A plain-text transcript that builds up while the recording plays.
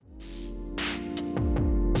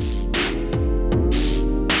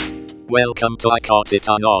Welcome to I Caught It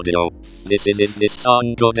on Audio. This is This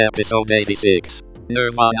Song Good episode 86.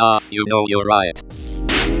 Nirvana, You Know You're Right.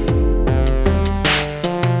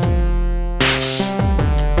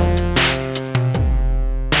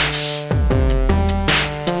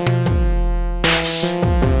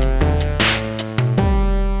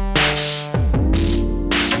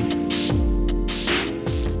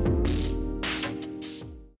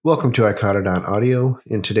 Welcome to I Caught It on Audio.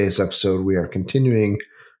 In today's episode, we are continuing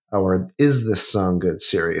our Is This Song Good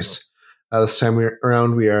series. This time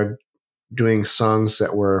around, we are doing songs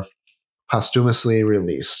that were posthumously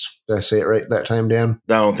released. Did I say it right that time, Dan?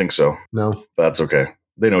 I don't think so. No? That's okay.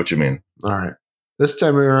 They know what you mean. All right. This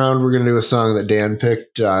time around, we're going to do a song that Dan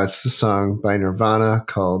picked. It's the song by Nirvana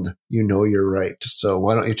called You Know You're Right. So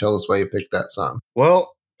why don't you tell us why you picked that song?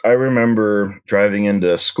 Well, I remember driving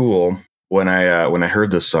into school when I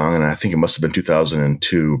heard this song, and I think it must have been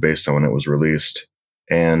 2002 based on when it was released.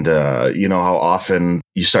 And you know how often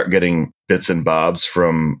you start getting bits and bobs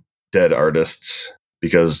from dead artists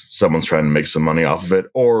because someone's trying to make some money off of it,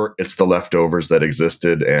 or it's the leftovers that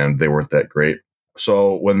existed and they weren't that great.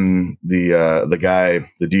 So when the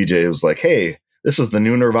DJ was like, "Hey, this is the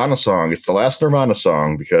new Nirvana song. It's the last Nirvana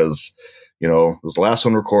song because, you know, it was the last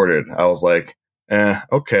one recorded." I was like,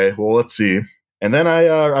 okay, well, let's see. And then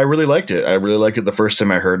I really liked it. I really liked it the first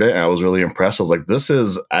time I heard it, and I was really impressed. I was like, this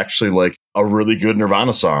is actually like a really good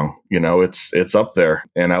Nirvana song. You know, it's up there.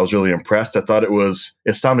 And I was really impressed. I thought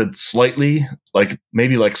it sounded slightly like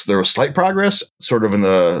maybe like there was slight progress sort of in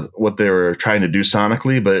what they were trying to do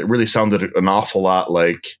sonically, but it really sounded an awful lot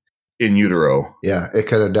like In Utero. Yeah, it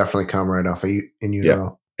could have definitely come right off of In Utero. Yeah.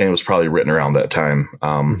 And it was probably written around that time.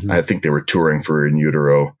 I think they were touring for In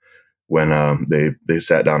Utero when they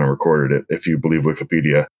sat down and recorded it, if you believe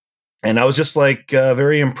Wikipedia. And I was just like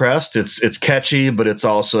very impressed. It's catchy, but it's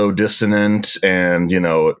also dissonant, and you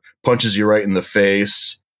know, it punches you right in the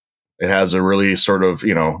face. It has a really sort of,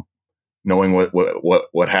 you know, knowing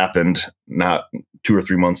what happened not 2 or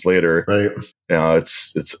 3 months later. Right.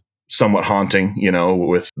 It's somewhat haunting, you know,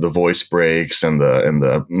 with the voice breaks and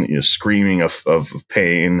the you know, screaming of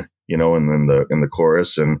pain, you know, and then in the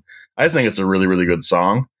chorus. And I just think it's a really, really good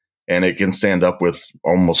song. And it can stand up with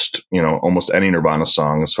almost any Nirvana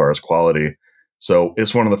song as far as quality. So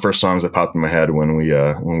it's one of the first songs that popped in my head when we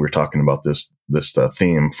were talking about this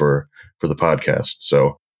theme for the podcast.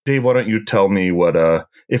 So Dave, why don't you tell me what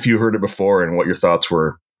if you heard it before and what your thoughts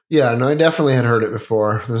were? Yeah, no, I definitely had heard it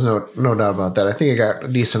before. There's no doubt about that. I think it got a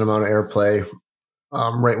decent amount of airplay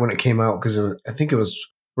right when it came out because I think it was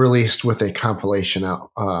released with a compilation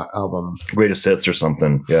album, Greatest Hits or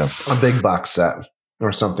something. Yeah, a big box set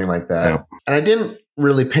or something like that. Yeah. And I didn't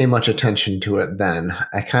really pay much attention to it then.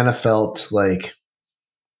 I kind of felt like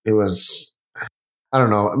it was, I don't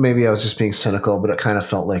know, maybe I was just being cynical, but it kind of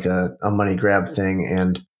felt like a money grab thing.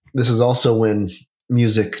 And this is also when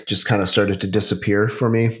music just kind of started to disappear for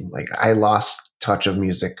me. Like I lost touch of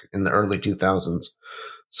music in the early 2000s.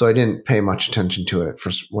 So I didn't pay much attention to it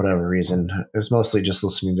for whatever reason. It was mostly just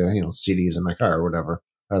listening to, you know, CDs in my car or whatever,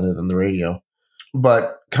 rather than the radio.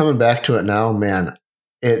 But coming back to it now, man,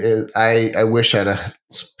 it is. I wish I'd have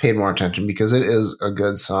paid more attention because it is a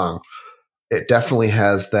good song. It definitely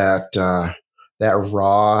has that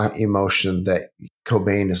raw emotion that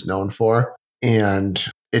Cobain is known for, and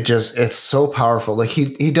it's so powerful. Like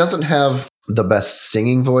he doesn't have the best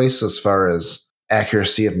singing voice as far as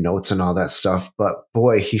accuracy of notes and all that stuff, but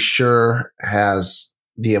boy, he sure has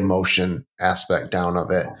the emotion aspect down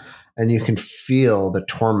of it. And you can feel the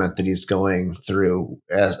torment that he's going through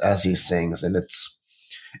as he sings, and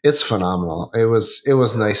it's phenomenal. It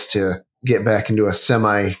was nice to get back into a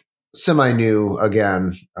semi new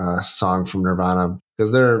again song from Nirvana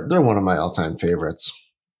because they're one of my all time favorites.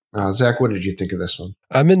 Zach, what did you think of this one?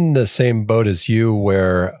 I'm in the same boat as you,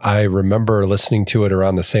 where I remember listening to it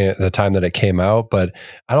around the time that it came out, but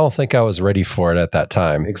I don't think I was ready for it at that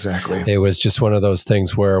time. Exactly. It was just one of those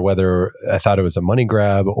things where whether I thought it was a money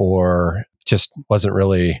grab or just wasn't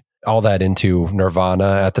really all that into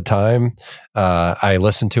Nirvana at the time. I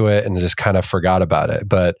listened to it and just kind of forgot about it.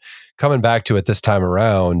 But coming back to it this time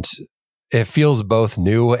around, it feels both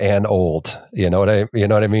new and old. You know what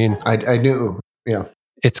I mean? I do. Yeah.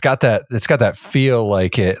 It's got that feel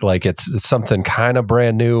like it's something kind of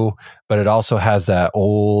brand new, but it also has that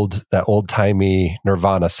old timey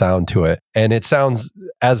Nirvana sound to it. And it sounds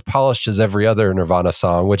as polished as every other Nirvana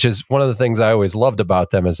song, which is one of the things I always loved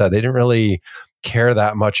about them, is that they didn't really care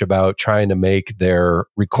that much about trying to make their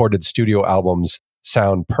recorded studio albums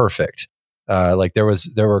sound perfect. Like there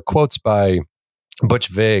were quotes by Butch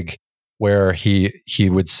Vig where he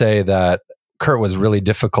would say that Kurt was really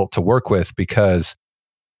difficult to work with because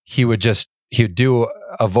he would do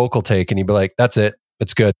a vocal take and he'd be like, "That's it,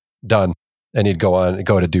 it's good, done," and he'd go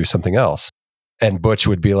to do something else. And Butch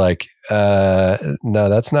would be like, "No,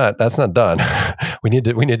 that's not done. we need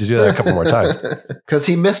to do that a couple more times." Because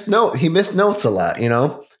he missed notes a lot, you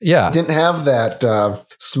know? Yeah. Didn't have that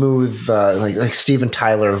smooth, like Steven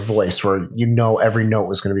Tyler voice where every note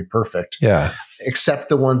was going to be perfect. Yeah. Except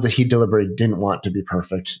the ones that he deliberately didn't want to be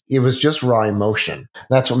perfect. It was just raw emotion.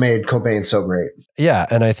 That's what made Cobain so great. Yeah,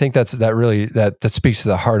 and I think that speaks to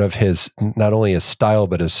the heart of his, not only his style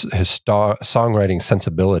but his songwriting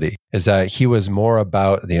sensibility. Is that he was more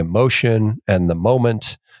about the emotion and the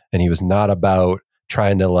moment, and he was not about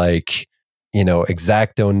trying to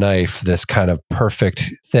X-Acto knife this kind of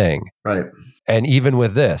perfect thing. Right. And even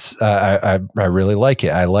with this, I really like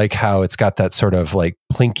it. I like how it's got that sort of like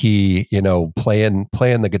plinky,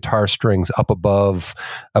 playing the guitar strings up above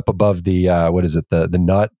the what is it, the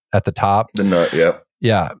nut at the top. The nut, yeah,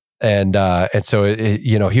 yeah. And so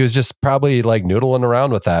he was just probably like noodling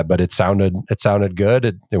around with that, but it sounded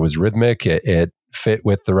good. It was rhythmic. It fit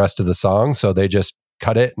with the rest of the song, so they just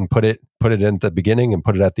cut it and put it in at the beginning and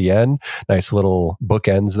put it at the end. Nice little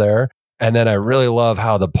bookends there. And then I really love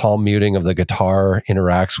how the palm muting of the guitar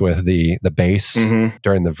interacts with the bass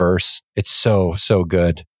during the verse. It's so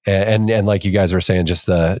good. And like you guys were saying, just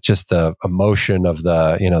the emotion of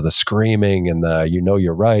the screaming and the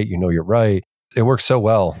you're right. It works so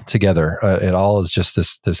well together. It all is just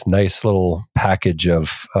this nice little package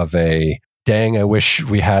of a dang. I wish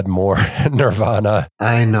we had more Nirvana.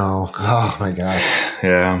 I know. Oh my gosh.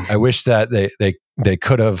 Yeah. I wish that they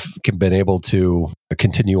could have been able to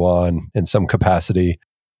continue on in some capacity.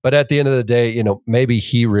 But at the end of the day, maybe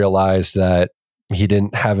he realized that he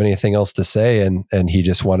didn't have anything else to say and he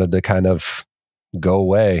just wanted to kind of go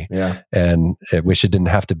away. Yeah. And I wish it didn't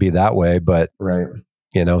have to be that way, but right.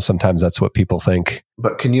 Sometimes that's what people think.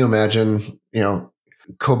 But can you imagine,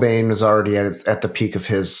 Cobain was already at the peak of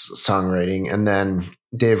his songwriting, and then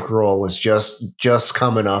Dave Grohl was just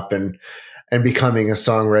coming up and becoming a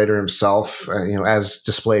songwriter himself, as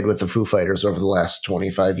displayed with the Foo Fighters over the last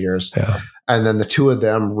 25 years. Yeah. And then the two of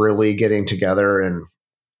them really getting together and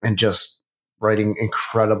just writing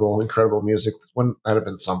incredible music. Wouldn't that have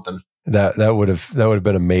been something? That would have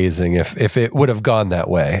been amazing if it would have gone that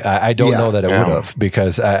way. I don't know that it would have,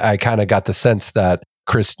 because I kind of got the sense that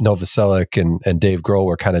Chris Novoselic and Dave Grohl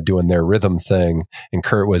were kind of doing their rhythm thing, and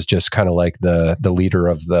Kurt was just kind of like the leader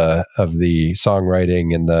of the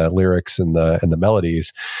songwriting and the lyrics and the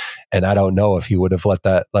melodies. And I don't know if he would have let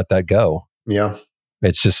that go. Yeah,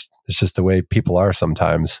 it's just the way people are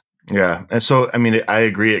sometimes. Yeah, and so I mean, I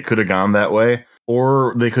agree. It could have gone that way,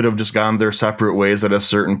 or they could have just gone their separate ways at a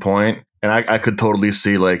certain point. And I could totally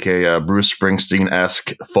see like a Bruce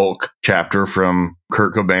Springsteen-esque folk chapter from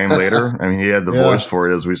Kurt Cobain later. I mean, he had the voice for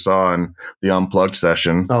it, as we saw in the Unplugged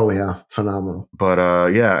session. Oh yeah, phenomenal. But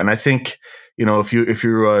and I think if you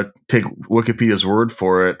take Wikipedia's word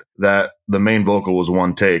for it, that the main vocal was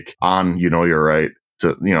one take on You're Right,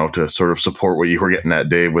 to sort of support what you were getting at,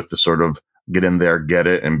 Dave, with the sort of get in there, get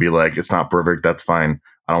it, and be like, it's not perfect, that's fine.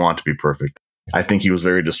 I don't want it to be perfect. I think he was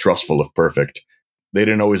very distrustful of perfect. They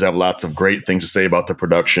didn't always have lots of great things to say about the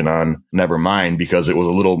production on Nevermind, because it was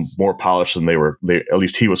a little more polished than at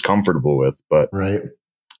least he was comfortable with. But right.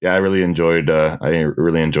 Yeah, I really enjoyed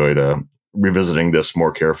revisiting this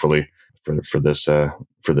more carefully for this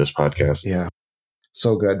podcast. Yeah.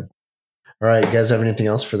 So good. All right. You guys have anything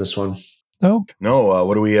else for this one? Nope. No.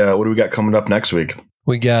 What do we got coming up next week?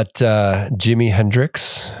 We got Jimi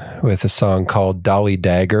Hendrix with a song called Dolly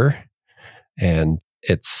Dagger, and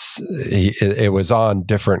it was on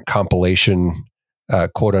different compilation,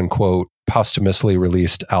 quote unquote, posthumously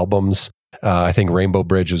released albums. I think Rainbow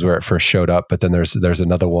Bridge was where it first showed up, but then there's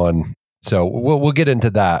another one. So we'll get into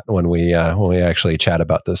that when we actually chat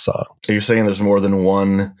about this song. Are you saying there's more than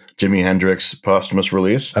one Jimi Hendrix posthumous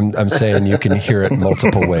release? I'm saying you can hear it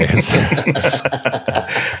multiple ways.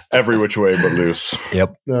 Every which way but loose.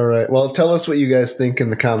 Yep. All right. Well, tell us what you guys think in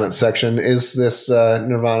the comment section. Is this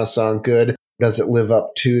Nirvana song good? Does it live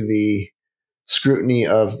up to the scrutiny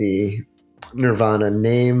of the Nirvana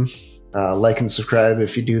name? Like and subscribe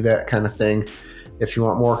if you do that kind of thing. If you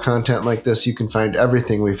want more content like this, you can find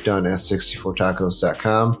everything we've done at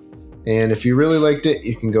 64tacos.com. And if you really liked it,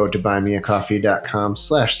 you can go to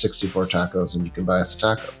buymeacoffee.com/64tacos and you can buy us a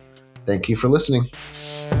taco. Thank you for listening.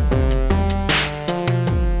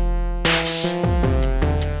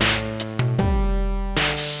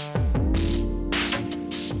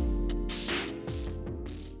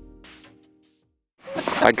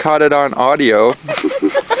 I caught it on audio.